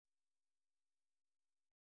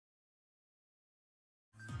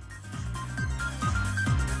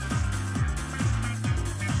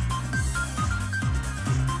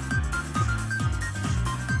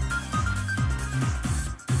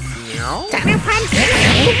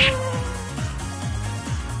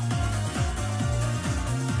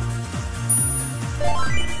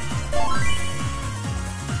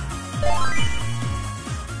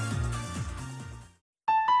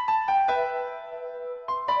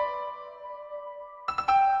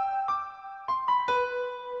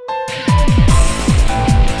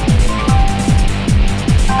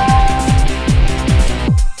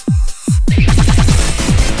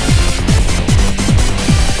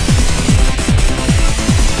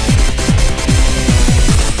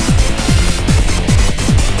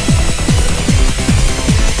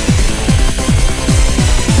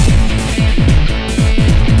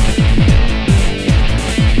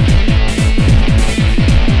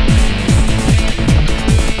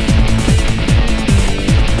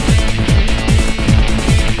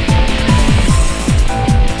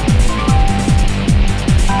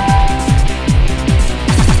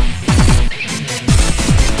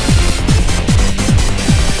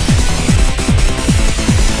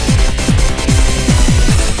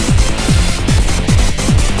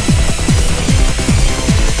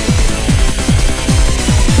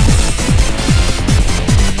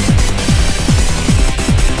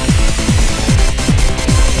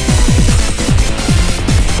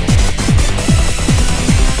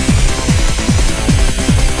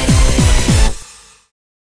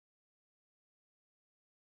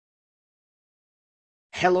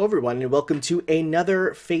Hello everyone and welcome to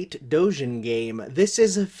another Fate Doujin game. This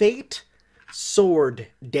is Fate Sword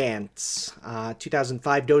Dance,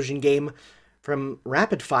 2005 Doujin game from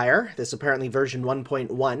Rapid Fire. This is apparently version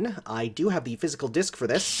 1.1. I do have the physical disc for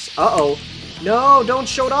this. Uh-oh. No, don't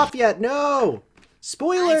show it off yet. No!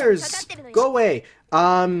 Spoilers! Go away.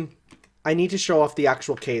 I need to show off the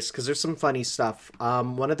actual case because there's some funny stuff.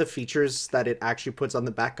 One of the features that it actually puts on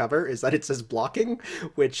the back cover is that it says blocking,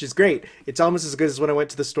 which is great. It's almost as good as when I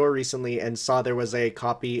went to the store recently and saw there was a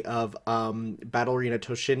copy of Battle Arena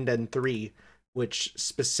Toshinden 3, which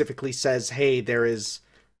specifically says, hey, there is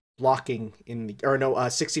blocking in the, or no,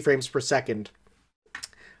 60 frames per second.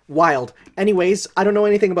 Wild. Anyways, I don't know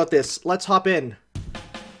anything about this. Let's hop in.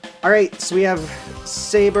 Alright, so we have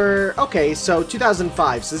Saber. Okay, so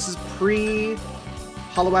 2005. So this is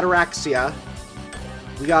pre-Hollow Ataraxia.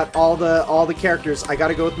 We got all the characters. I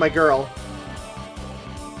gotta go with my girl.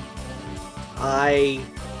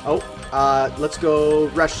 Let's go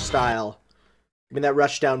Rush style. Give me that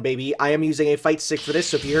Rush down, baby. I am using a fight stick for this,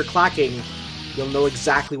 so if you hear clacking, you'll know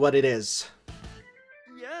exactly what it is.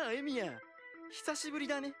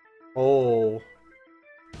 Oh,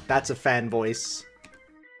 that's a fan voice.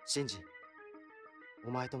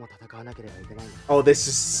 Oh, this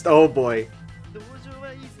is... oh boy.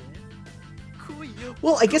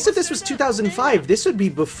 Well, I guess if this was 2005, this would be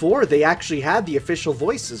before they actually had the official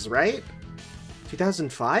voices, right?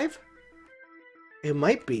 2005? It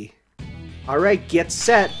might be. Alright, get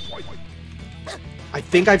set. I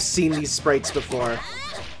think I've seen these sprites before.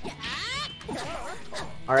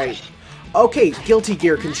 Alright. Okay, Guilty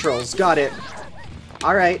Gear controls. Got it.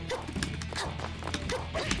 Alright.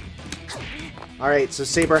 Alright, so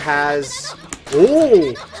Saber has...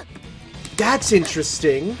 oh! That's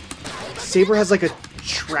interesting. Saber has like a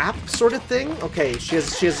trap sort of thing? Okay, she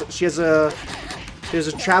has a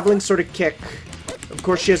traveling sort of kick. Of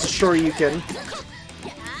course she has a Shoryuken.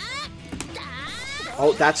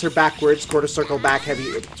 Oh, that's her backwards. Quarter circle back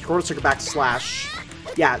heavy. Quarter circle back slash.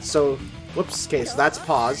 Yeah, so... whoops. Okay, so that's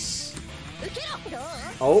pause.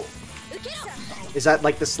 Oh. Is that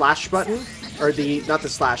like the slash button? Or the... not the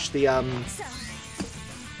slash, the,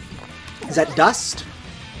 is that dust?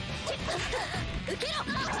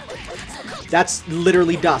 That's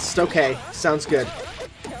literally dust. Okay, sounds good.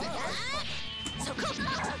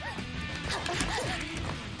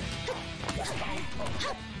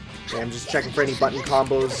 Okay, I'm just checking for any button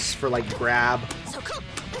combos for, like, grab.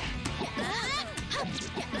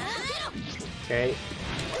 Okay.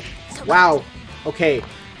 Wow. Okay.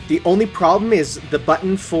 The only problem is the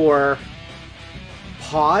button for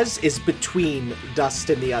pause is between dust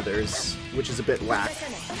and the others, which is a bit whack.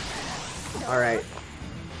 Alright.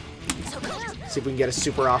 See if we can get a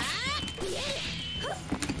super off.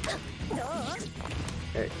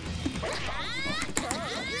 Okay.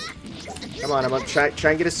 Come on, I'm gonna try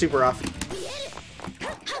and get a super off.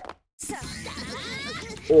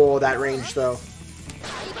 Oh, that range though.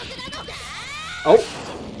 Oh!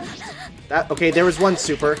 Okay, there was one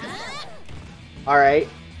super. Alright.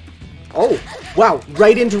 Oh! Wow,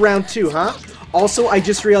 right into round 2, huh? Also, I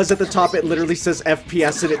just realized at the top it literally says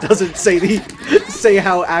FPS and it doesn't say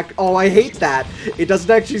oh, I hate that. It doesn't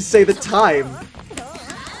actually say the time.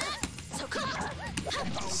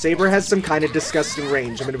 Saber has some kind of disgusting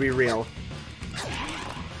range, I'm gonna be real.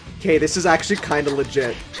 Okay, this is actually kind of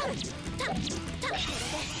legit.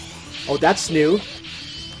 Oh, that's new.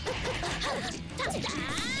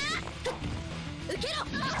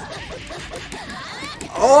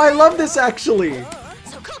 Oh, I love this actually!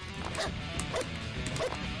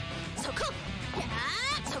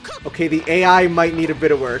 Okay, the AI might need a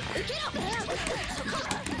bit of work.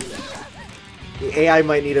 The AI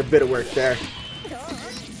might need a bit of work there.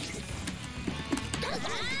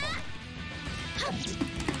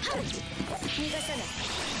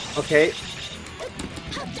 Okay.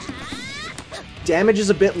 Damage is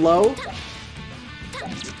a bit low.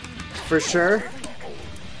 For sure.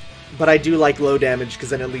 But I do like low damage because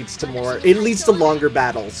then it leads to more... It leads to longer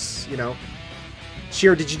battles, you know?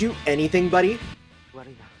 Shiro, did you do anything, buddy?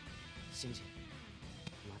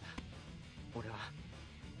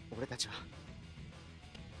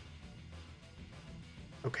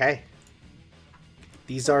 Okay.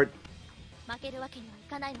 These are...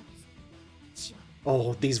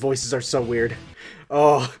 Oh, these voices are so weird.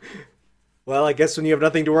 Oh. Well, I guess when you have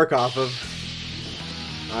nothing to work off of.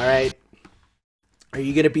 Alright. Are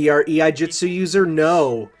you gonna be our EI Jutsu user?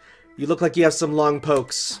 No. You look like you have some long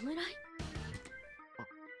pokes.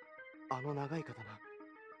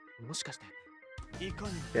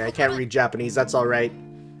 Yeah, I can't read Japanese, that's alright.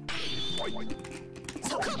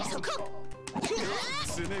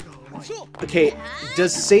 Okay,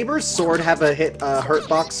 does Saber's sword have a hurt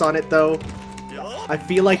box on it though? I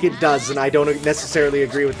feel like it does, and I don't necessarily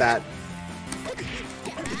agree with that.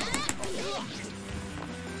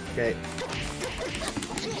 Okay.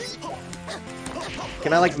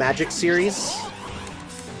 Can I like Magic Series?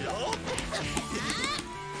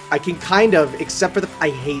 I can kind of, except for the... I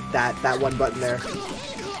hate that one button there.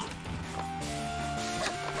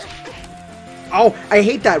 Oh, I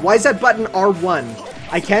hate that. Why is that button R1?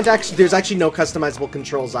 I can't actually... There's actually no customizable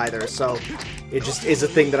controls either, so it just is a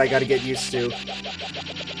thing that I gotta get used to.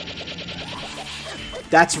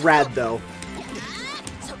 That's rad, though.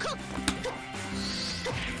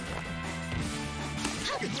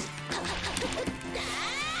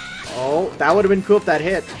 Oh, that would have been cool if that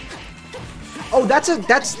hit. Oh,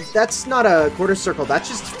 that's not a quarter circle. That's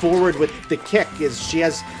just forward with the kick. She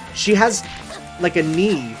has like a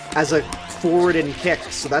knee as a forward and kick,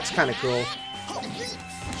 so that's kind of cool.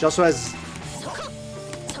 She also has...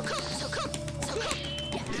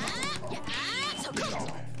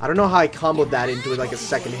 I don't know how I comboed that into like a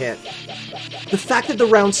second hit. The fact that the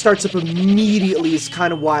round starts up immediately is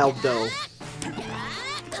kind of wild, though.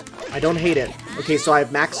 I don't hate it. Okay, so I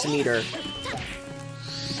have max meter.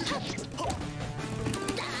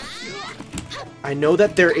 I know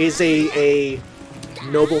that there is a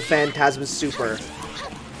Noble Phantasm Super.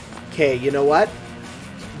 Okay, you know what?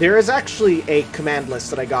 There is actually a command list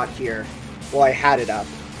that I got here. Well, I had it up.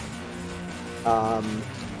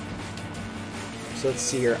 So let's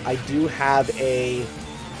see here. I do have a...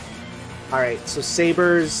 Alright, so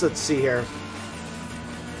Sabers, let's see here.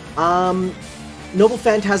 Noble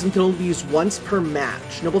Phantasm can only be used once per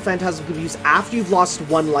match. Noble Phantasm can be used after you've lost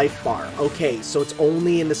one life bar. Okay, so it's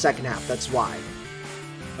only in the second half, that's why.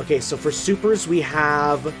 Okay, so for supers we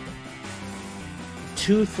have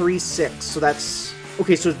 2, 3, 6. So that's...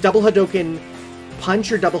 Okay, so double Hadoken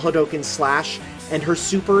punch or double Hadoken slash, and her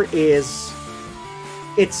super is...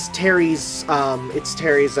 It's Terry's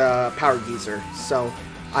power geyser. So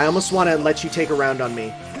I almost want to let you take a round on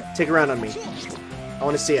me. Take a round on me. I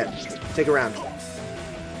want to see it. Take a round.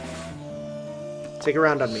 Take a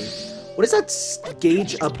round on me. What is that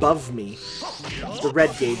gauge above me? The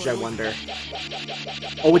red gauge, I wonder.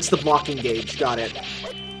 Oh, it's the blocking gauge. Got it.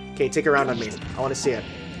 Okay, take a round on me. I want to see it.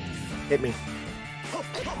 Hit me.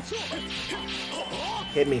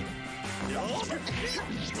 Hit me.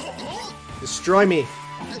 Destroy me.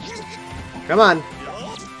 Come on.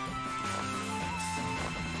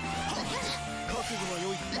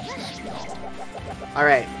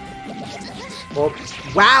 Alright. Well,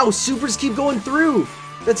 wow, supers keep going through.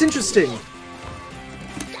 That's interesting.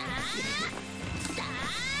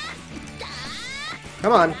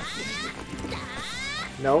 Come on.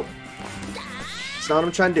 Nope. It's not what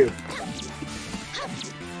I'm trying to do.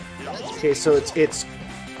 Okay, so it's...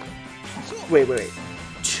 Wait.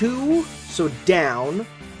 2, so down.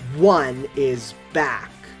 1 is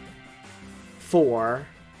back. 4.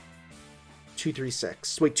 2, 3,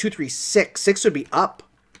 6. Wait, 2, 3, 6. 6 would be up.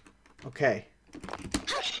 Okay.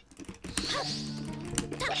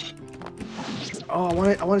 Oh,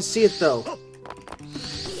 I want to see it though.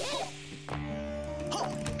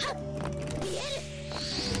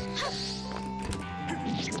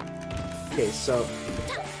 Okay, so...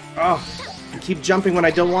 Oh. keep jumping when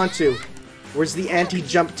I don't want to. Where's the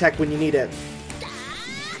anti-jump tech when you need it?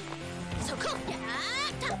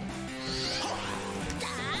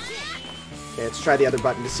 Okay, let's try the other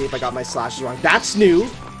button to see if I got my slashes wrong. That's new!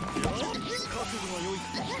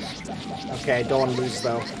 Okay, don't want to lose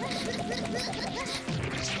though.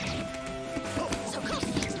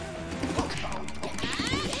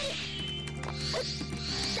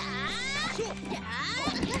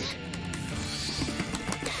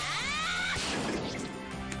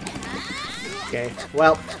 Okay,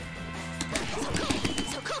 well.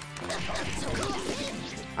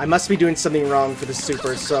 I must be doing something wrong for the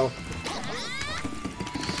super, so...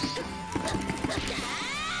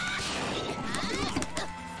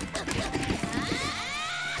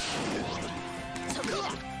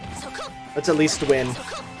 let's at least win.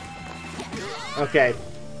 Okay.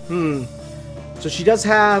 So she does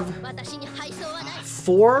have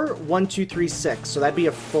 4, 1, 2, 3, 6. So that'd be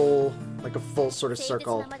a full, like a full sort of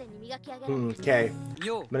circle. Okay.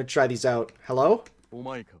 I'm gonna try these out. Hello?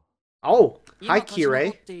 Oh, hi,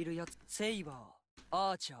 Kirei.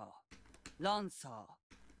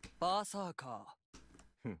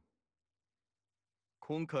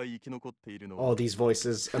 Oh, these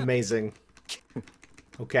voices, amazing.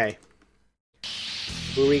 Okay.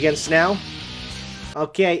 Who are we against now?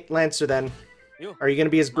 Okay, Lancer then. Are you gonna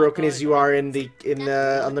be as broken as you are in the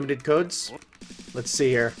unlimited codes? Let's see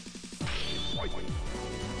here.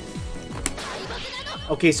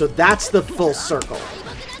 Okay, so that's the full circle.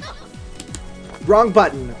 Wrong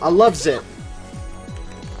button. I loves it.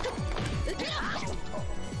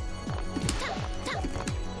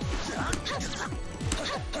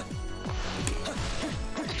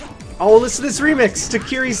 Oh, listen to this remix to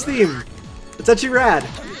Kiri's theme. It's actually rad.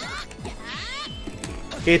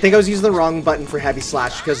 Okay, I think I was using the wrong button for heavy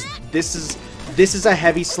slash because this is a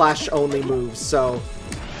heavy slash only move. So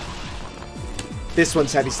this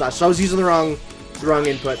one's heavy slash. So I was using the wrong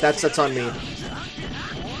input. That's on me.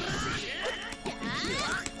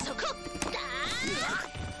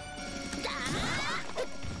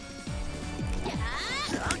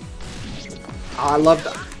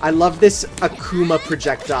 I love this Akuma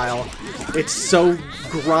projectile. It's so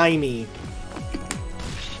grimy.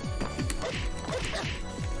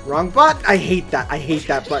 Wrong button. I hate that. I hate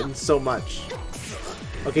that button so much.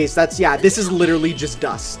 Okay, so that's, yeah, this is literally just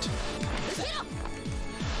dust.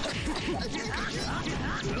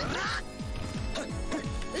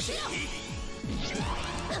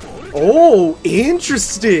 Oh,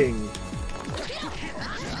 interesting.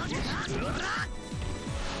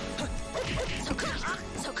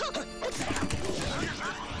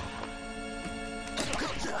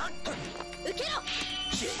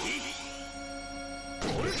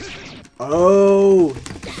 Oh,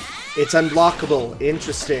 it's unblockable.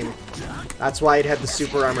 Interesting. That's why it had the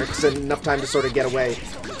super armor, because it had enough time to sort of get away.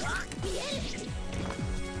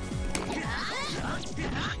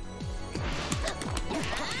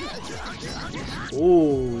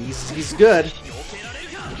 Ooh, he's good.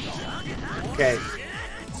 Okay.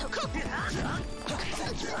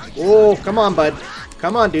 Oh, come on, bud.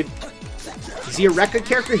 Come on, dude. Is he a Rekka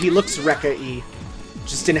character? He looks Rekka-y.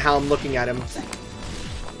 Just in how I'm looking at him.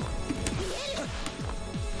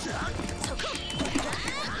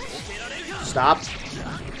 Stop.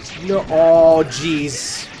 No. Oh,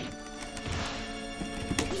 jeez.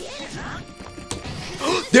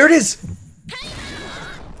 There it is!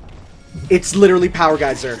 It's literally Power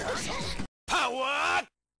Geyser. Power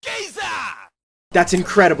Geyser! That's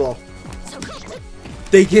incredible.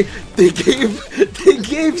 They gave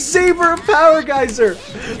Saber a Power Geyser!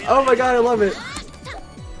 Oh my god, I love it.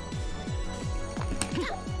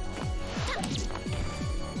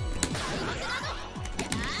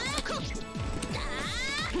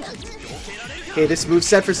 Okay, this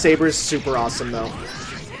moveset for Saber is super awesome, though.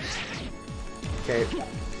 Okay.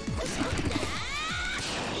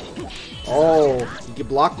 Oh, you can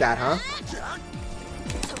block that, huh?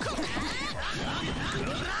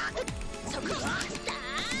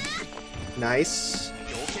 Nice.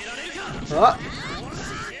 Oh.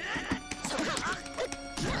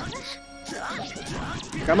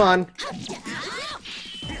 Come on.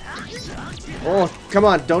 Oh, come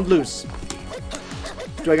on, don't lose.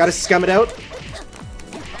 Do I gotta scum it out?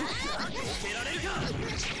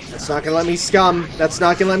 That's not gonna let me scum. That's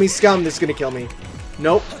not gonna let me scum. This is gonna kill me.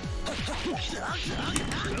 Nope.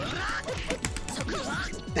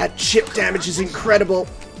 That chip damage is incredible.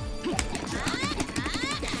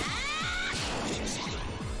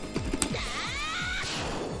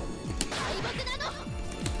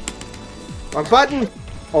 Wrong button.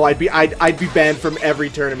 Oh, I'd be banned from every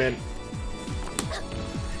tournament.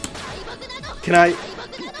 Can I?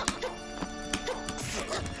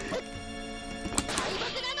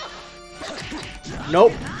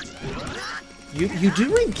 Nope. You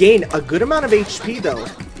do regain a good amount of HP, though.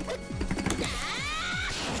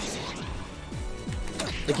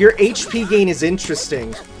 Like, your HP gain is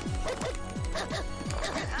interesting.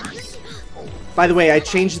 By the way, I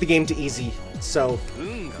changed the game to easy, so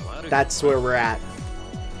that's where we're at.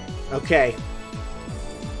 Okay.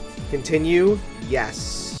 Continue?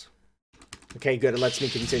 Yes. Okay, good. It lets me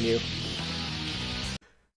continue.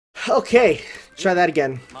 Okay. Try that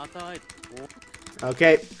again.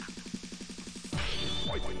 Okay.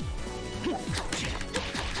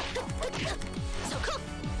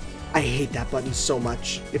 I hate that button so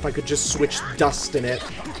much. If I could just switch dust in it.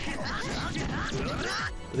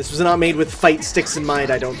 This was not made with fight sticks in mind,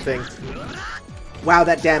 I don't think. Wow,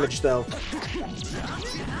 that damage, though.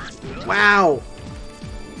 Wow!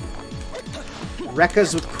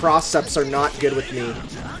 Rekkas with cross-ups are not good with me.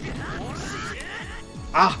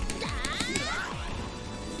 Ah!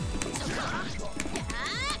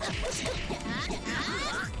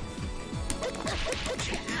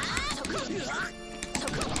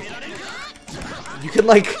 You can,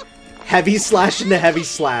 like, heavy slash into heavy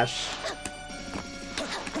slash.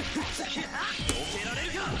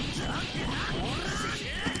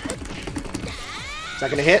 Is that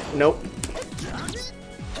gonna hit? Nope.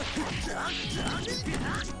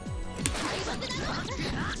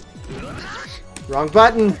 Wrong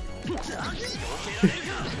button!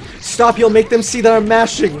 Stop, you'll make them see that I'm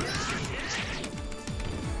mashing!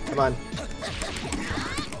 Come on.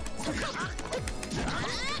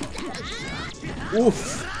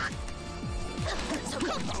 Oof!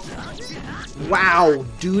 Wow,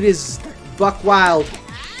 dude is buck wild.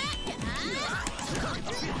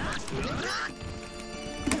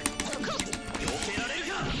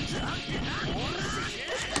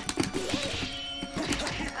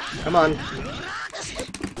 Come on.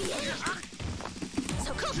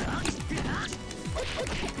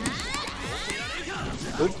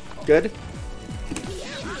 Oop, good.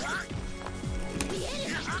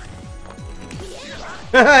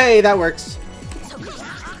 Hey, that works.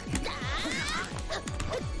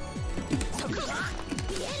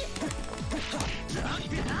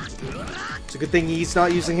 It's a good thing he's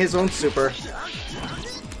not using his own super.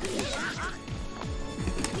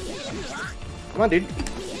 Come on, dude.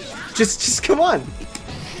 Just come on.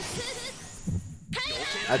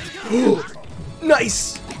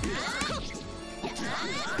 Nice.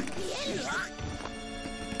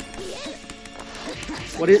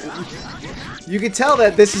 What is? You can tell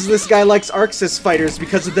that this guy likes Arc Sys fighters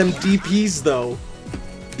because of them DPs, though.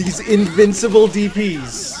 These invincible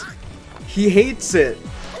DPs. He hates it.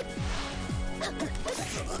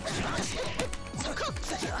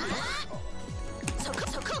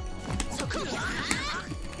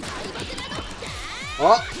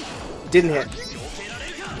 Oh, didn't hit.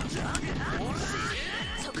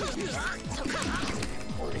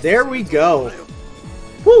 There we go.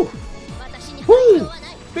 Woo! Woo!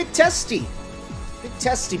 Bit testy. Bit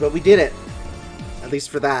testy, but we did it. At least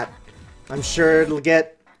for that. I'm sure it'll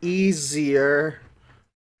get easier.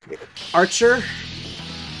 Archer?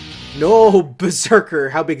 No, Berserker.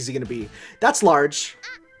 How big is he gonna be? That's large.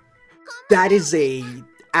 That is a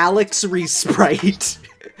Alex re-sprite.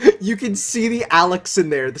 You can see the Alex in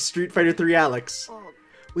there, the Street Fighter 3 Alex.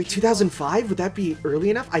 Wait, 2005? Would that be early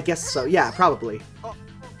enough? I guess so. Yeah, probably.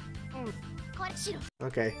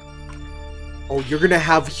 Okay. Oh, you're gonna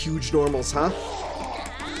have huge normals, huh?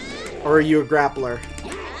 Or are you a grappler?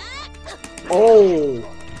 Oh!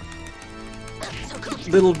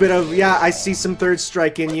 Little bit of, yeah, I see some third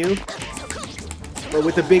strike in you. But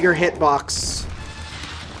with a bigger hitbox.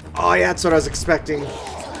 Oh yeah, that's what I was expecting.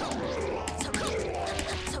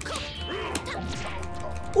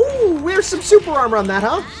 Ooh, wear some super armor on that,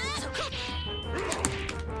 huh?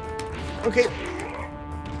 Okay.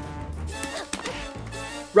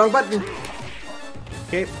 Wrong button.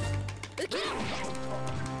 Okay.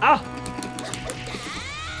 Ah!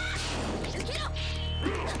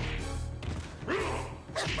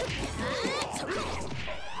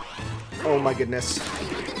 Oh my goodness.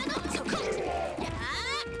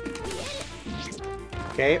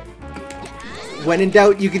 Okay. When in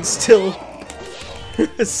doubt, you can still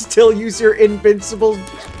use your invincible.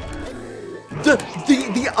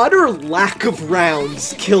 The utter lack of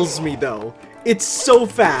rounds kills me though. It's so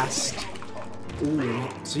fast. Ooh.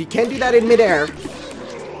 So you can do that in midair,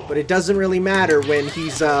 but it doesn't really matter when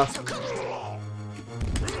he's okay,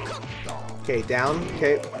 down.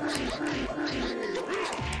 Okay.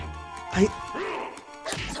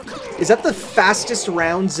 Is that the fastest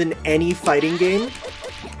rounds in any fighting game?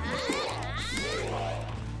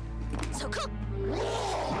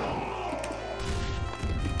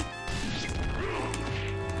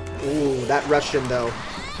 Ooh, that Russian though.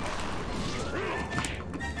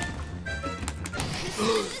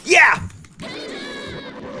 Yeah!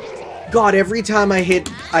 God, every time I hit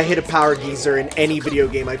a power geyser in any video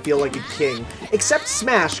game, I feel like a king. Except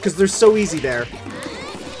Smash, because they're so easy there.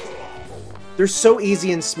 They're so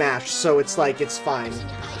easy in Smash, so it's like, it's fine.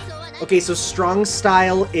 Okay, so strong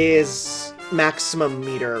style is maximum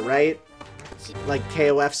meter, right? Like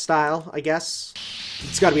KOF style, I guess?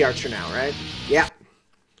 It's gotta be Archer now, right? Yeah.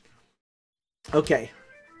 Okay.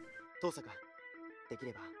 Of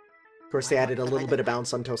course, they added a little bit of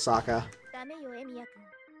bounce on Tosaka.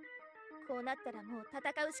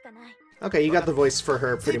 Okay, you got the voice for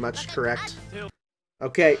her pretty much correct.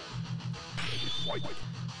 Okay.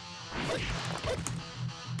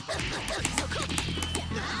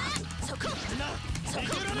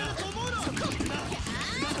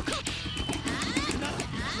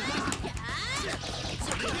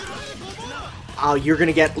 Oh, you're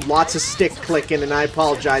gonna get lots of stick clicking, and I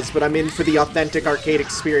apologize, but I'm in for the authentic arcade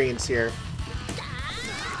experience here.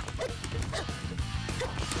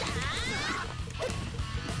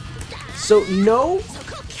 So, no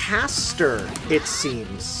caster, it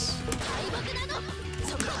seems.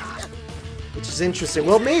 Which is interesting.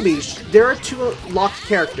 Well, maybe. There are 2 locked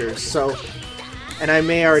characters, so... And I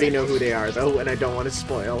may already know who they are, though, and I don't want to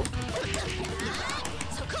spoil.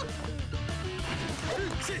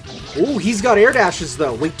 Ooh, he's got air dashes,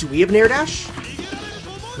 though. Wait, do we have an air dash?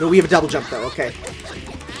 No, we have a double jump, though. Okay.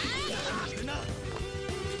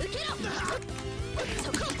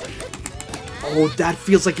 Oh, that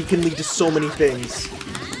feels like it can lead to so many things.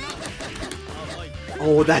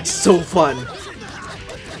 Oh, that's so fun.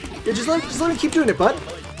 Yeah, just let him keep doing it, bud.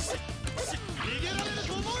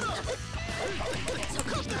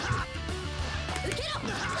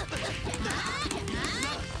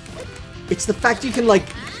 It's the fact you can, like,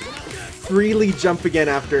 freely jump again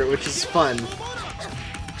after it, which is fun.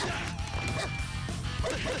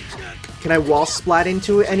 Can I wall splat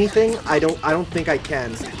into anything? I don't think I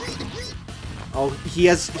can. Oh, he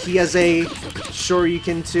has a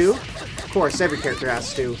Shoryuken too? Of course, every character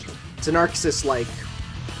has to. It's an Arc Sys like.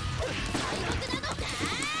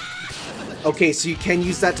 Okay, so you can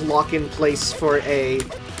use that to lock in place for a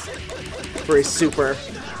super.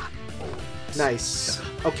 Nice.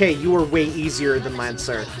 Okay, you are way easier than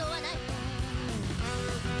Lancer.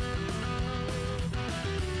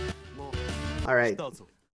 Alright.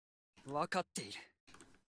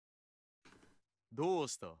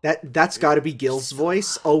 That's gotta be Gil's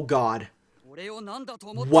voice? Oh god.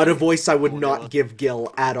 What a voice I would not give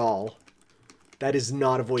Gil at all. That is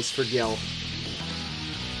not a voice for Gil.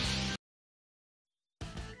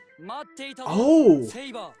 Oh!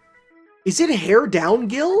 Is it hair down,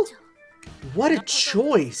 Gil? What a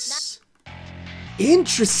choice.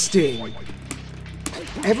 Interesting.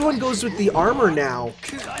 Everyone goes with the armor now,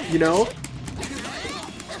 you know?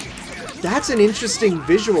 That's an interesting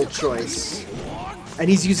visual choice. And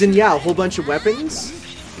he's using, yeah, a whole bunch of weapons.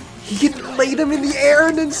 He can lay them in the air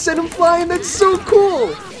and then send them flying. That's so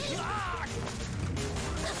cool.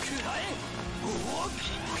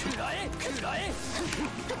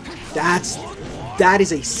 That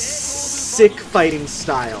is a sick fighting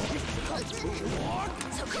style.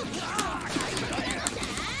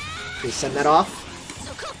 Okay, send that off.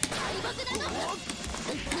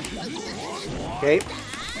 Okay.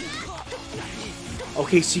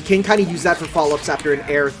 Okay, so you can kind of use that for follow-ups after an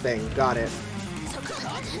air thing. Got it.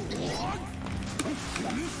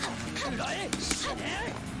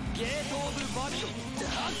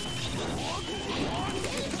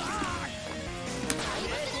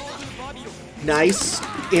 Nice.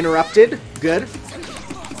 Interrupted. Good.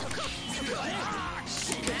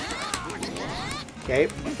 Okay.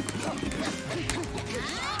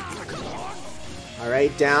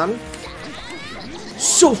 Alright, down.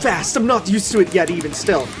 So fast! I'm not used to it yet, even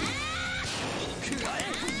still.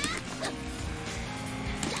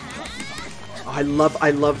 Oh, I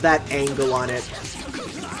love that angle on it.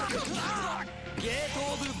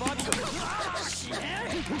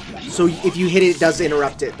 So if you hit it, it does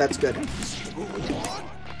interrupt it. That's good.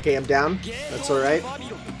 Okay, I'm down. That's alright.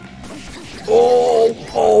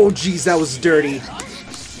 Oh, jeez, that was dirty.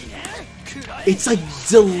 It's like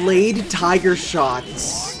delayed tiger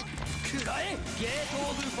shots.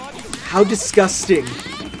 How disgusting.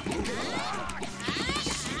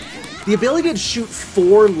 The ability to shoot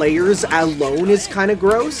 4 layers alone is kind of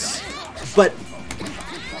gross, but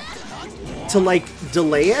to, like,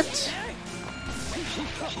 delay it?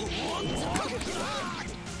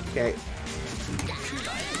 Okay.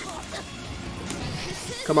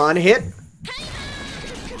 Come on, hit.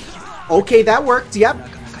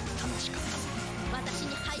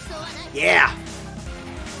 Yeah!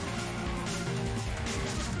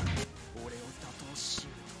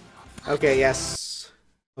 Okay, yes.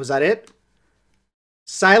 Was that it?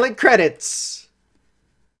 Silent credits!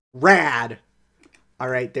 Rad!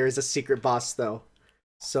 Alright, there is a secret boss, though.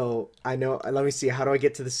 So, I know... Let me see, how do I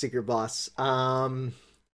get to the secret boss?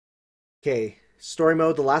 Okay, story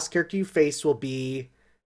mode, the last character you face will be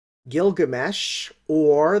Gilgamesh,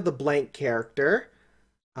 or the blank character.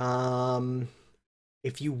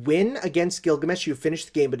 If you win against Gilgamesh, you finish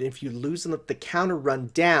the game, but if you lose and let the counter run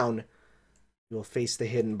down, you will face the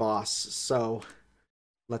hidden boss. So,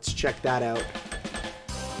 let's check that out.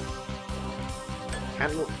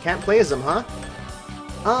 Can't play as him, huh?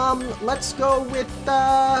 Let's go with,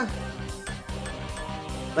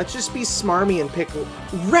 let's just be smarmy and pick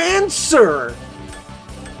Rancer!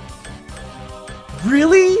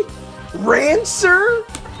 Really? Rancer?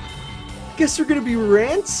 Guess we're gonna be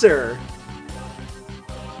Rancer.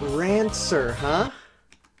 Rancer, huh?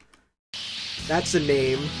 That's a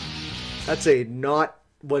name. That's a not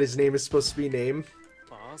what his name is supposed to be named.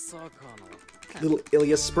 Little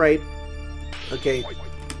Ilya sprite. Okay.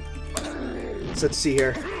 So let's see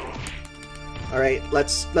here. Alright,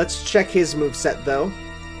 let's check his moveset though.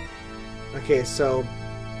 Okay, so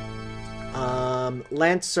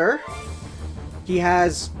Lancer. He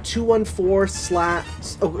has 214 slash.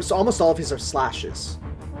 Oh, so almost all of his are slashes.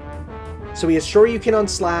 So he has Shoryuken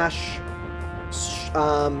slash,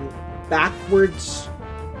 backwards,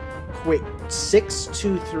 quick, 6,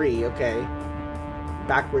 2, 3, okay.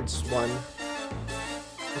 Backwards 1.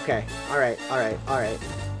 Okay, alright. I'm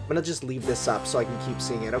gonna just leave this up so I can keep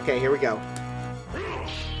seeing it. Okay, here we go.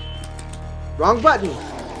 Wrong button!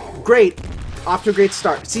 Great! Off to a great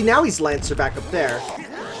start. See, now he's Lancer back up there.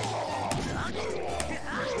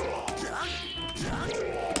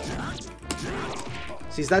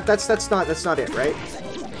 See, that's not it, right?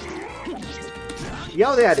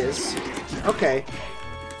 Yo, that is. Okay.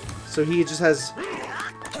 So he just has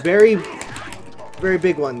very, very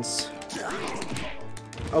big ones.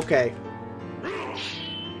 Okay.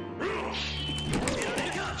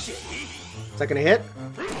 Is that gonna hit?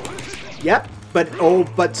 Yep.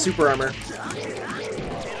 But super armor.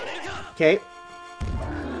 Okay.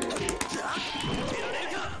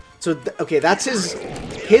 So, okay, that's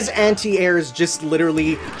his anti-air is just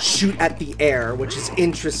literally shoot at the air, which is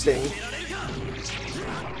interesting.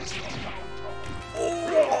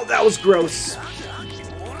 Oh, that was gross.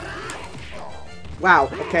 Wow,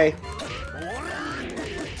 okay.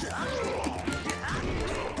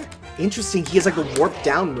 Interesting, he has like a warp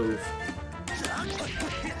down move.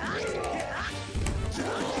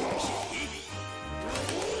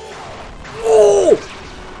 Oh!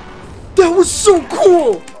 That was so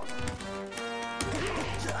cool!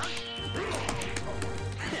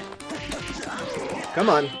 Come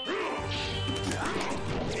on.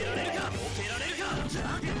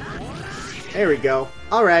 There we go.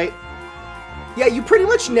 Alright. Yeah, you pretty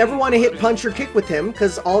much never want to hit punch or kick with him,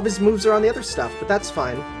 because all of his moves are on the other stuff, but that's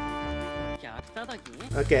fine.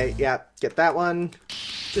 Okay, yeah, get that one.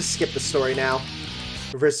 Just skip the story now.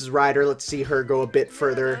 Versus Ryder, let's see her go a bit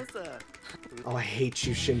further. Oh, I hate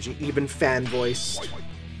you, Shinji. Even fan voice.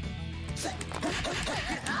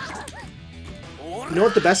 You know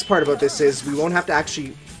what the best part about this is? We won't have to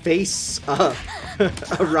actually face a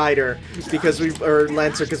Ryder or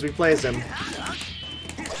Lancer because we play as him.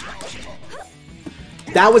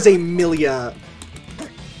 That was a Milia,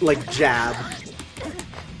 like, jab.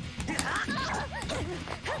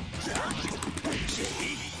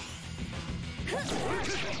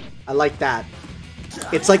 I like that.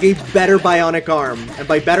 It's like a better bionic arm. And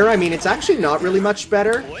by better, I mean it's actually not really much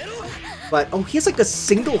better. But, oh, he has like a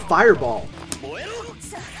single fireball.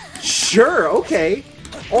 Sure, okay.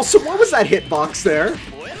 Also, what was that hitbox there?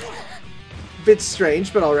 Bit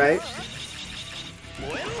strange, but alright.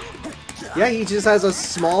 Yeah, he just has a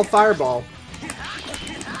small fireball.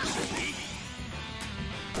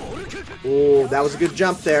 Oh, that was a good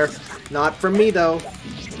jump there. Not from me, though.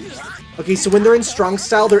 Okay, so when they're in strong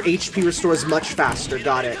style, their HP restores much faster.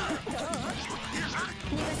 Got it.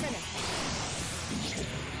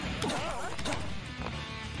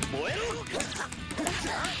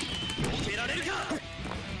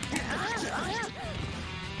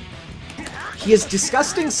 He has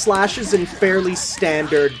disgusting slashes and fairly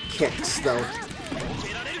standard kicks, though.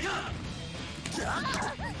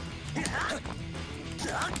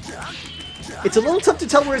 It's a little tough to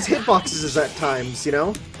tell where his hitboxes is at times, you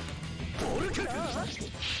know?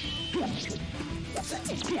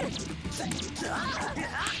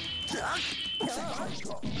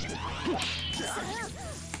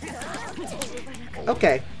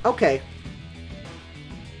 Okay, okay.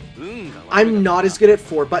 I'm not as good at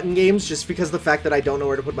 4-button games just because of the fact that I don't know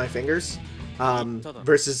where to put my fingers.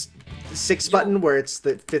 Versus 6-button where it's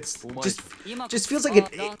just feels like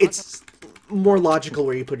it's more logical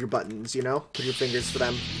where you put your buttons, you know? Put your fingers for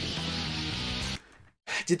them.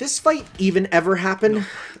 Did this fight even ever happen?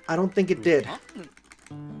 I don't think it did.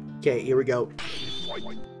 Okay, here we go.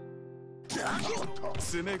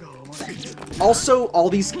 Also, all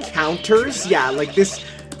these counters, yeah, like this.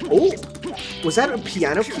 Oh, was that a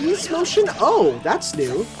piano keys motion? Oh, that's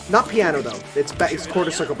new. Not piano though. It's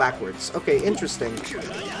quarter circle backwards. Okay, interesting.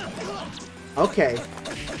 Okay.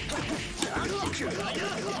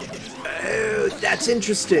 Oh, that's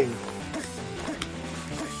interesting.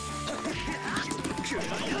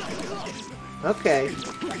 Okay.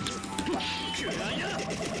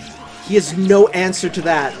 He has no answer to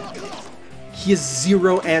that. He has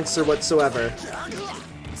zero answer whatsoever.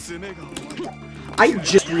 I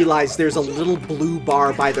just realized there's a little blue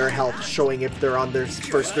bar by their health showing if they're on their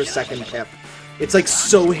first or second pip. It's like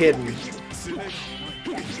so hidden.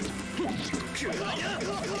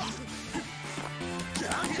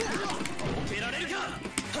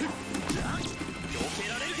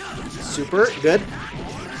 Super, good.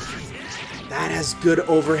 That has good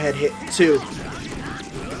overhead hit too.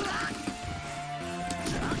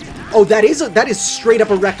 Oh, that is straight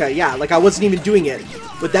up a Rekka. Yeah, like I wasn't even doing it.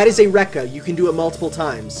 But that is a Rekka. You can do it multiple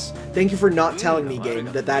times. Thank you for not telling me, game,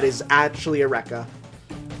 that that is actually a Rekka.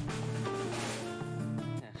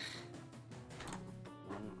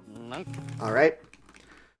 Alright.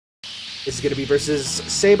 This is going to be versus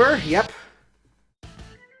Saber. Yep.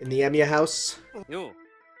 In the Emiya house.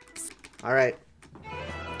 Alright.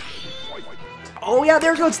 Oh yeah,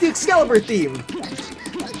 there goes the Excalibur theme!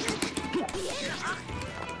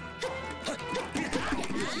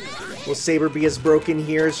 Will Saber be as broken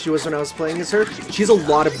here as she was when I was playing as her? She has a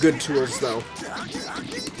lot of good tools, though.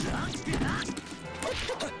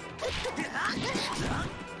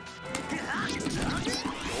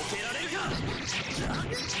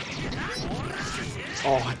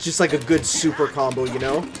 Oh, just like a good super combo, you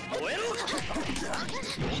know?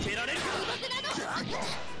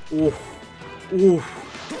 Ooh. Ooh.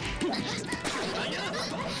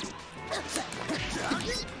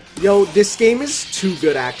 Yo, this game is too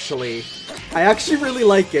good, actually. I actually really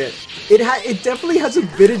like it. It definitely has a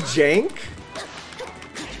bit of jank,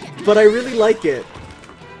 but I really like it.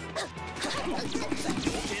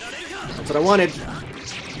 That's what I wanted.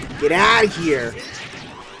 Get out of here.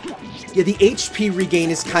 Yeah, the HP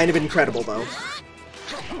regain is kind of incredible, though.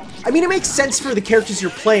 I mean, it makes sense for the characters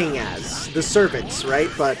you're playing as, the servants,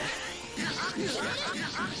 right? But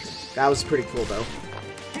that was pretty cool, though.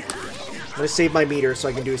 I'm gonna save my meter so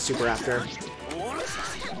I can do a super after.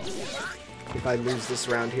 If I lose this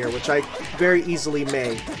round here, which I very easily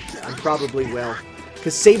may. I probably will.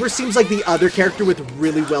 Because Saber seems like the other character with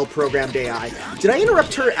really well-programmed AI. Did I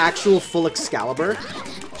interrupt her actual full Excalibur?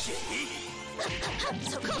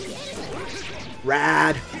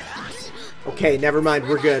 Rad. Okay, never mind,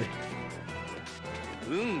 we're good.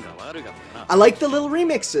 I like the little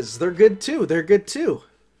remixes. They're good too. They're good too.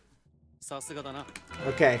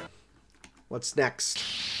 Okay. What's next?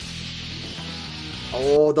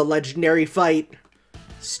 Oh, the legendary fight.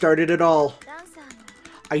 Started it all.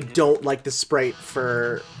 I don't like the sprite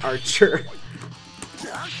for Archer.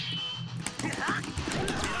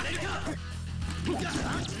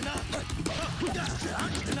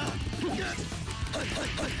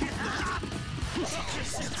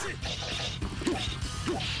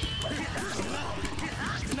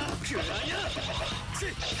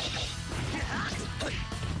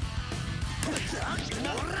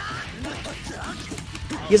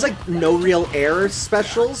 He has like no real air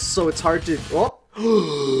specials, so it's hard to. Oh,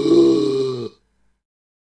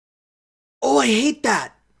 oh, I hate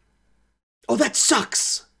that. Oh, that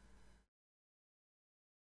sucks.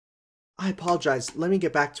 I apologize. Let me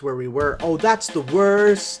get back to where we were. Oh, that's the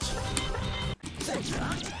worst.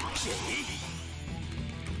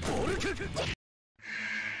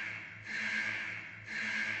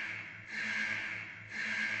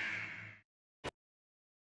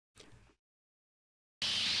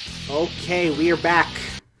 Okay, we are back.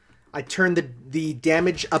 I turned the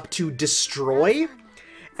damage up to destroy,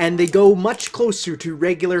 and they go much closer to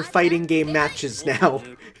regular fighting game matches now.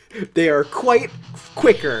 They are quite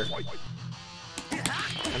quicker.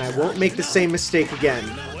 And I won't make the same mistake again.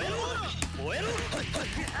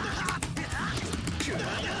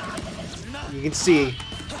 You can see,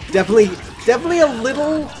 definitely a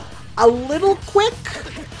little quick,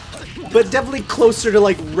 but definitely closer to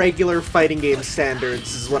like regular fighting game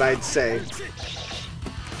standards is what I'd say.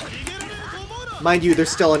 Mind you, they're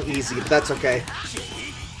still on easy, but that's okay.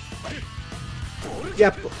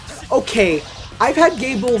 Yep. Okay, I've had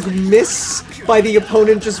Gebert miss by the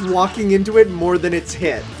opponent just walking into it more than it's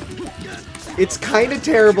hit. It's kind of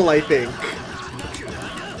terrible, I think.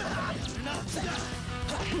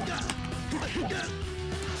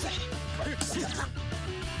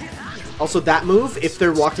 Also, that move, if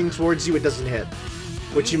they're walking towards you, it doesn't hit.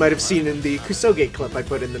 Which you might have seen in the Kusoge clip I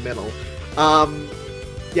put in the middle.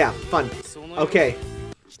 Yeah, fun. Okay,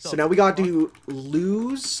 so now we got to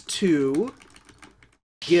lose to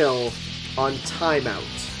Gil on timeout.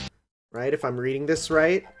 Right, if I'm reading this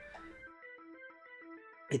right.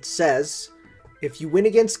 It says, if you win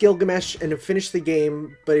against Gilgamesh and finish the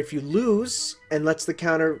game, but if you lose and lets the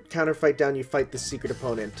counter fight down, you fight the secret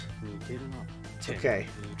opponent. Okay.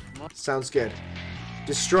 Sounds good.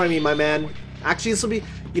 Destroy me, my man. Actually, this will be...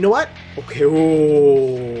 You know what? Okay.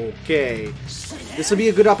 Okay. This will be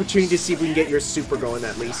a good opportunity to see if we can get your super going,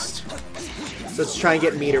 at least. So let's try and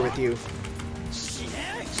get meter with you.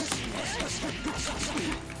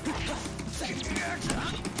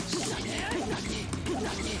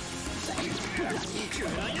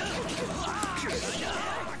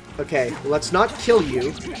 Okay, let's not kill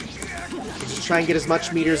you. Let's just try and get as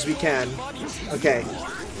much meter as we can. Okay.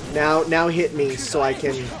 Now hit me so I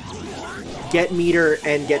can get meter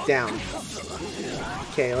and get down.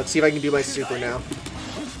 Okay, let's see if I can do my super now.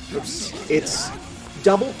 Oops. It's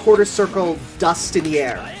double quarter circle dust in the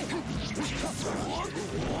air.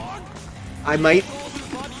 I might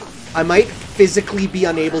physically be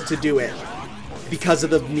unable to do it because of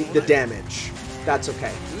the damage. That's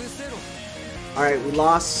okay. Alright, we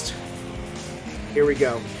lost. Here we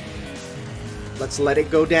go. Let's let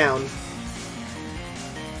it go down.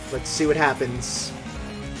 Let's see what happens.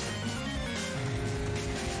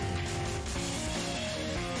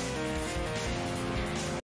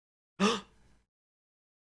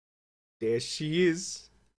 There she is.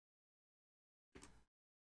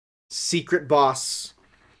 Secret boss.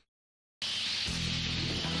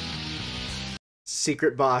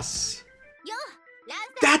 Secret boss.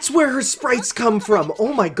 That's where her sprites come from!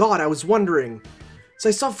 Oh my god, I was wondering. So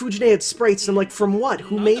I saw Fujine had sprites, and I'm like, from what?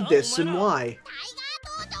 Who made this, and why?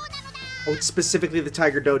 Oh, it's specifically the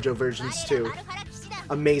Tiger Dojo versions, too.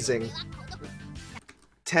 Amazing.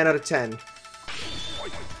 10 out of 10.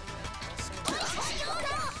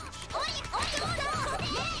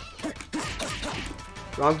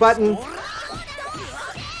 Wrong button.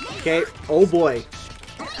 Okay, oh boy.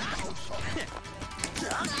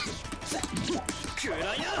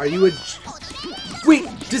 Are you a... Wait,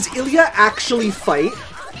 does Ilya actually fight?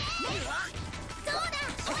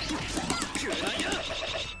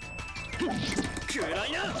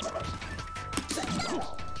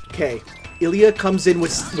 Okay, Ilya comes in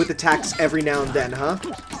with attacks every now and then, huh?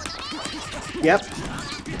 Yep.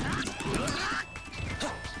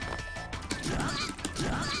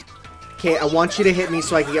 Okay, I want you to hit me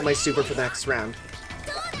so I can get my super for the next round.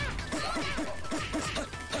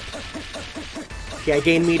 Okay, I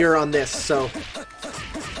gain meter on this, so...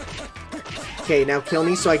 Okay, now kill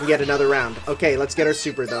me so I can get another round. Okay, let's get our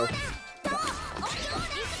super, though. Okay,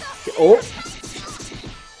 oh!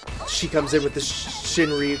 She comes in with the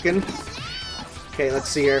Shinryuken. Okay, let's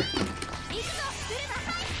see her.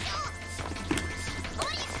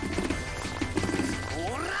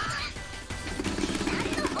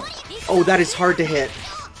 Oh, that is hard to hit.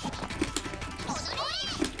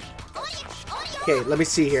 Okay, let me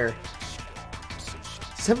see here.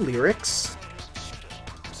 Does it have lyrics?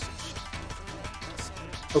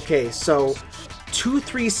 Okay, so 2,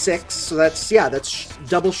 3, 6. So that's, yeah, that's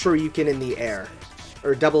double Shoryuken in the air.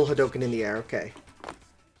 Or double Hadoken in the air, okay.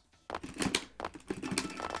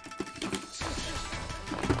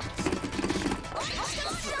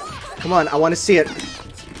 Come on, I want to see it.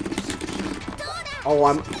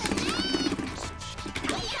 Oh,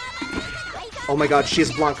 oh my god, she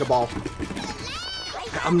has Blanca Ball.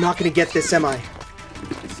 I'm not gonna get this, am I?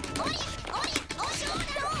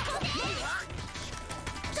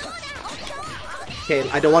 Okay,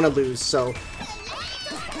 I don't want to lose, so...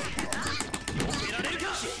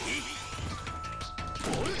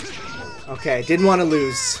 Okay, didn't want to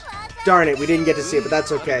lose. Darn it, we didn't get to see it, but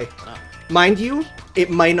that's okay. Mind you, it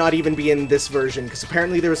might not even be in this version, because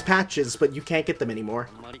apparently there was patches, but you can't get them anymore.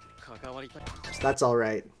 So that's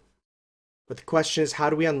alright. But the question is, how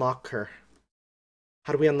do we unlock her?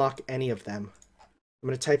 How do we unlock any of them? I'm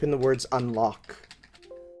going to type in the words unlock.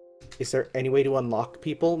 Is there any way to unlock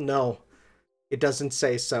people? No. It doesn't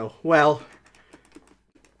say so. Well,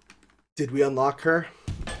 did we unlock her?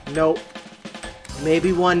 Nope.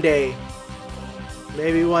 Maybe one day.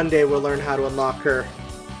 Maybe one day we'll learn how to unlock her.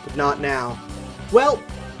 But not now. Well,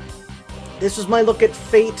 this was my look at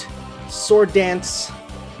Fate Sword Dance,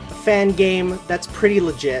 a fan game that's pretty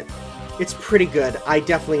legit. It's pretty good. I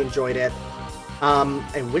definitely enjoyed it.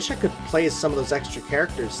 I wish I could play as some of those extra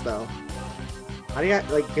characters though. How do you,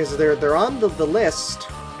 like, because they're on the list,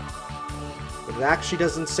 but it actually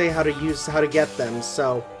doesn't say how to get them.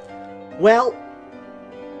 So, well,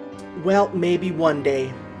 maybe one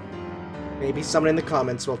day. Maybe someone in the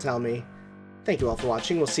comments will tell me. Thank you all for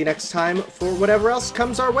watching. We'll see you next time for whatever else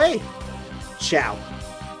comes our way. Ciao.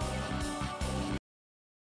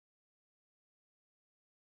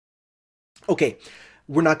 Okay,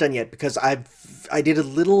 we're not done yet because I did a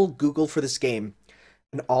little Google for this game,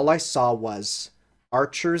 and all I saw was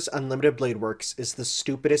Archer's Unlimited Blade Works is the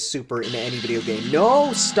stupidest super in any video game.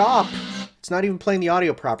 No, stop! It's not even playing the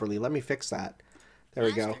audio properly. Let me fix that. There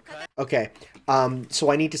we go. Okay,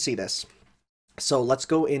 so I need to see this. So let's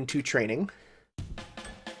go into training.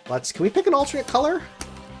 Can we pick an alternate color?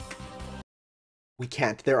 We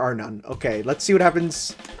can't. There are none. Okay, let's see what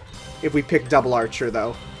happens if we pick double Archer,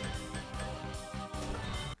 though.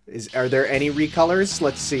 Are there any recolors?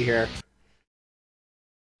 Let's see here.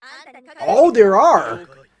 Oh, there are!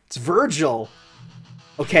 It's Virgil.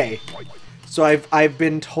 Okay, so I've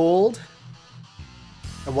been told.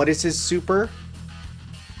 And what is his super?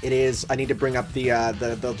 It is. I need to bring up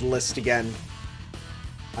the list again.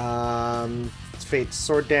 It's Fate,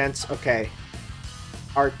 Sword Dance. Okay,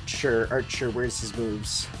 Archer. Where's his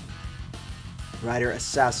moves? Rider,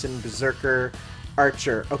 Assassin, Berserker,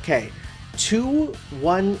 Archer. Okay. 2,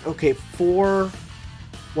 1, okay, 4,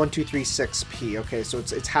 1, 2, 3, 6 P. Okay, so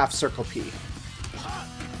it's half circle P.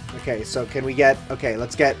 Okay, so can we get, okay,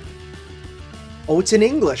 let's get, oh, it's in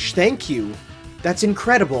English, thank you. That's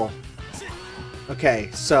incredible. Okay,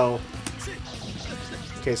 so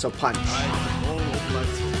punch.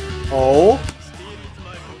 Oh.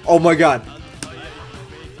 Oh my god.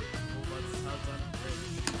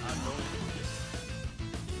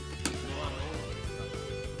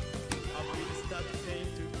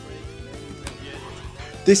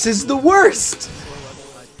 This is the worst!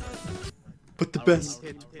 But the best.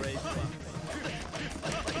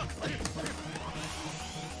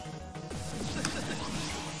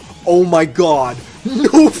 Oh my god!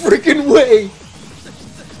 No freaking way!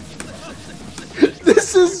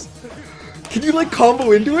 This is... Can you like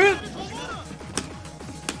combo into it?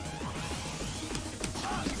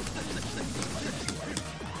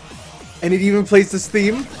 And it even plays this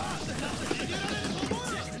theme?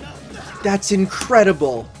 That's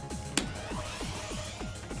incredible.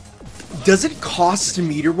 Does it cost a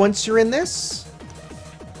meter once you're in this?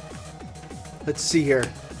 Let's see here.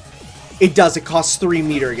 It does. It costs 3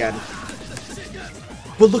 meter again.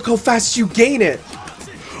 But look how fast you gain it.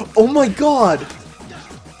 Oh my god.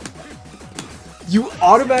 You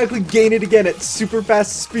automatically gain it again at super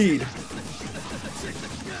fast speed.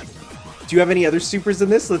 Do you have any other supers in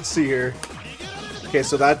this? Let's see here. Okay,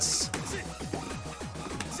 so that's...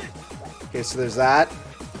 Okay, so there's that.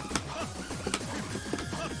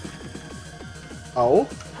 Oh?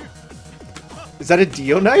 Is that a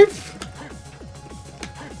Dio knife?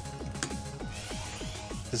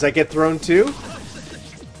 Does that get thrown too?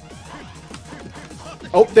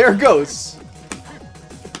 Oh, there it goes!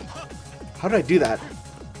 How did I do that?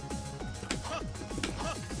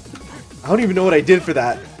 I don't even know what I did for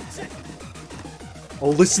that.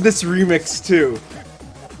 Oh, listen to this remix too.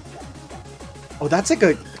 Oh, that's like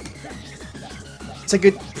a... It's like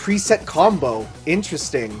a preset combo.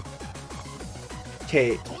 Interesting.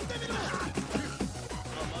 Okay.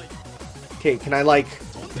 Okay, can I like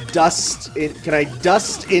dust in, can I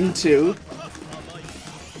dust into...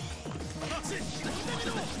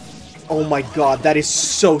 Oh my god, that is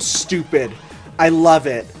so stupid. I love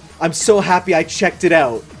it. I'm so happy I checked it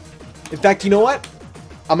out. In fact, you know what?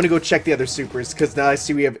 I'm gonna go check the other supers, because now I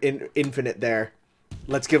see we have infinite there.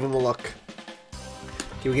 Let's give them a look.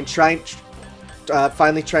 Okay, we can try and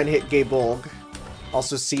finally try and hit Gebert.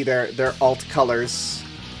 Also see their alt colors.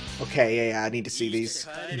 Okay, yeah, I need to see these.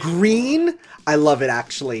 Green? I love it,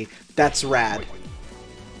 actually. That's rad.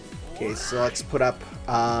 Okay, so let's put up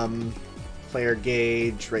player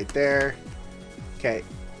gauge right there. Okay.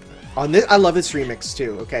 On this, I love this remix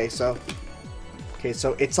too. Okay, so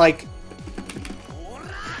it's like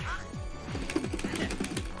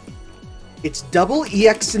it's double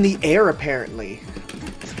EX in the air apparently.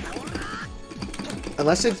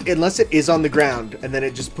 Unless it is on the ground and then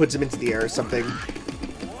it just puts him into the air or something.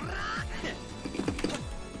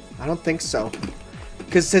 I don't think so.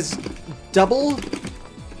 Because it says double...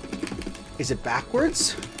 Is it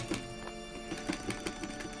backwards?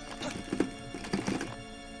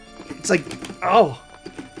 It's like... Oh!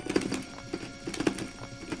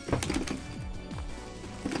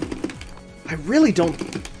 I really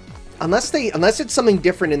don't... Unless it's something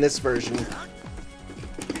different in this version.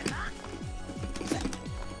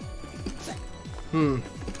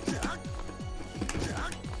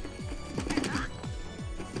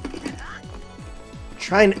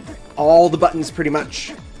 Trying all the buttons pretty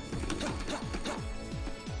much.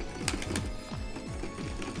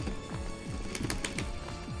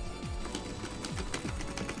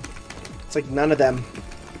 It's like none of them.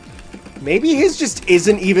 Maybe his just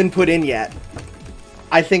isn't even put in yet.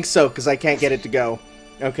 I think so, because I can't get it to go.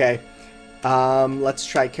 Okay. Let's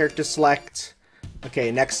try character select.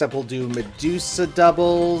 Okay, next up we'll do Medusa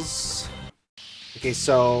doubles. Okay,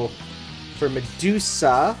 so for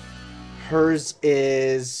Medusa, hers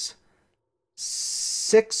is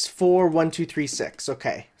 6, 4, 1, 2, 3, 6.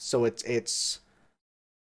 Okay, so it's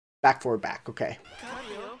back, forward, back. Okay.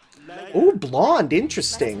 Oh, blonde.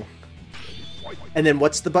 Interesting. And then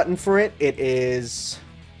what's the button for it? It is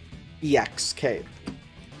EX. Okay.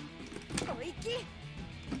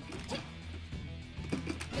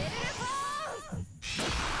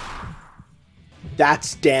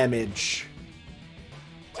 That's damage.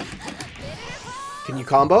 Can you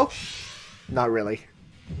combo? Not really.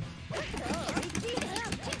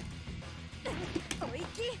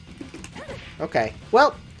 Okay.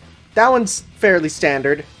 Well, that one's fairly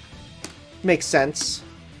standard. Makes sense.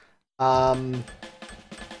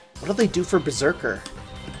 What do they do for Berserker?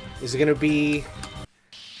 Is it gonna be...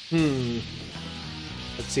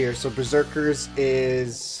 Let's see here. So Berserkers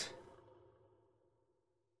is...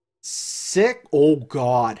 6... Oh,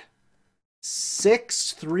 God.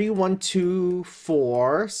 6, 3, 1, 2,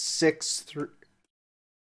 4, 6, 3...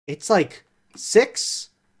 It's like 6,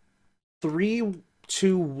 3,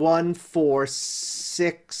 2, 1, 4,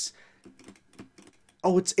 6...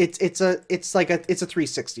 Oh, it's a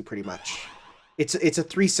 360 pretty much. It's a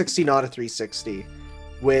 360, not a 360.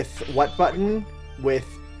 With what button? With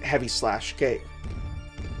heavy slash. Okay.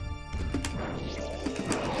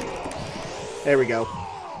 There we go.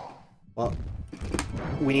 Well,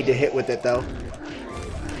 we need to hit with it though.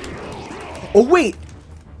 Oh wait,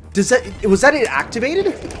 was that it activated?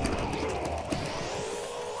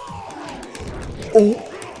 Oh,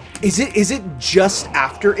 is it just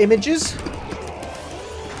after images?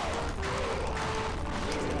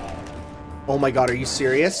 Oh my god, are you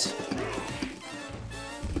serious?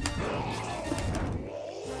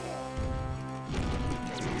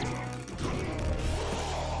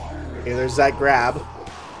 Okay, there's that grab.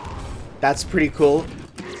 That's pretty cool.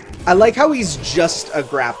 I like how he's just a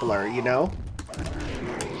grappler, you know?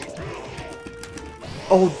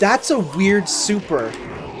 Oh, that's a weird super.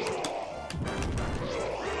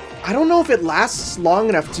 I don't know if it lasts long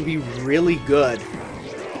enough to be really good.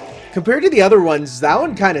 Compared to the other ones, that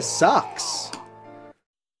one kind of sucks.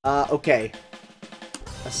 Okay.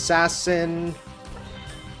 Assassin.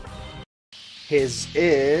 His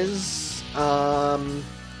is...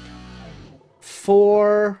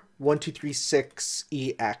 4, 1, 2, 3, 6,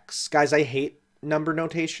 EX. Guys, I hate number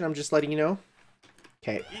notation. I'm just letting you know.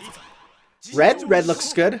 Okay. Red. Red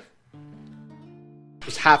looks good.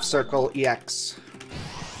 Just half circle, EX.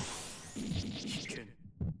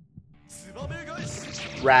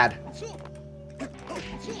 Rad.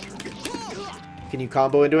 Can you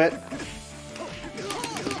combo into it?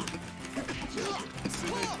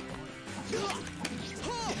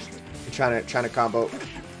 I'm trying to combo.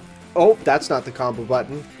 Oh, that's not the combo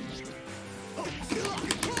button.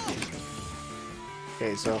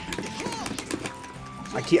 Okay, so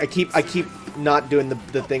I keep not doing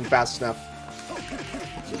the thing fast enough.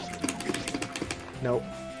 Nope.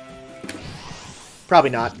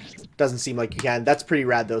 Probably not. Doesn't seem like you can. That's pretty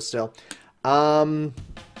rad though still. I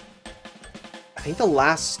think the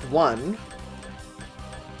last one...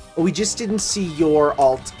 Oh, we just didn't see your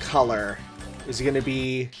alt color. Is it gonna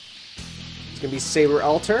be... It's gonna be Saber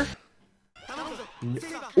Alter?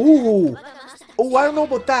 Ooh! Oh, I don't know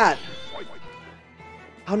about that.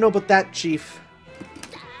 I don't know about that, Chief.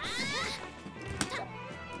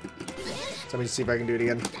 So let me see if I can do it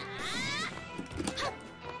again.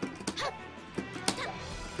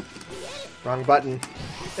 Wrong button.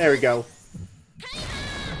 There we go.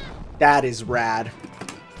 That is rad.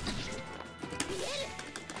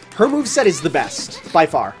 Her moveset is the best, by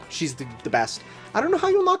far. She's the best. I don't know how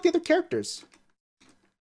you unlock the other characters.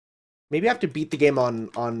 Maybe I have to beat the game on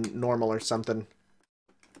normal or something.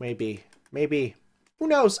 Maybe. Maybe. Who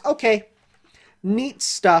knows? Okay. Neat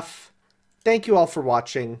stuff. Thank you all for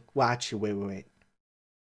watching. Well, actually, wait.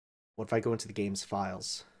 What if I go into the game's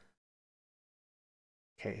files?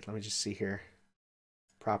 Okay, let me just see here.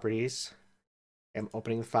 Properties. I'm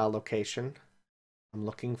opening the file location. I'm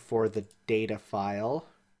looking for the data file.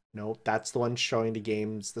 No, that's the one showing the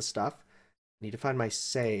games, the stuff. Need to find my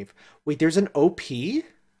save. Wait, there's an OP? The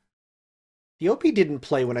OP didn't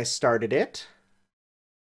play when I started it.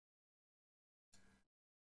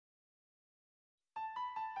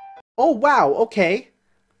 Oh, wow, okay.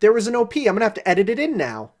 There was an OP. I'm gonna have to edit it in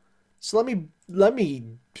now. So let me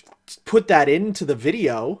put that into the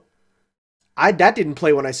video. That didn't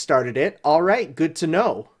play when I started it. All right, good to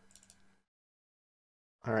know.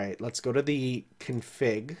 All right, let's go to the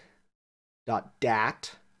config.dat.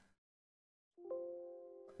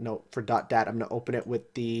 No, for .dat, I'm gonna open it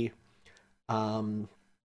with the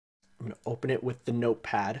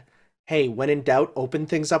notepad. Hey, when in doubt, open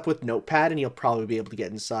things up with notepad and you'll probably be able to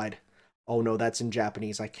get inside. Oh no, that's in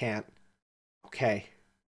Japanese. I can't. Okay.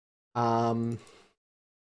 Yeah,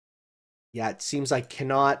 it seems I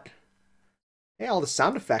cannot. Hey, all the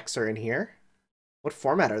sound effects are in here. What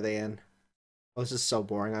format are they in? Oh, this is so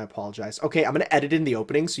boring. I apologize. Okay, I'm gonna edit in the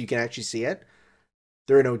opening so you can actually see it.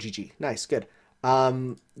 They're in OGG. Nice, good.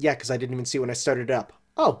 Yeah, because I didn't even see when I started it up.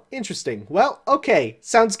 Oh, interesting. Well, okay,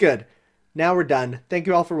 sounds good. Now we're done. Thank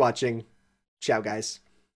you all for watching. Ciao, guys.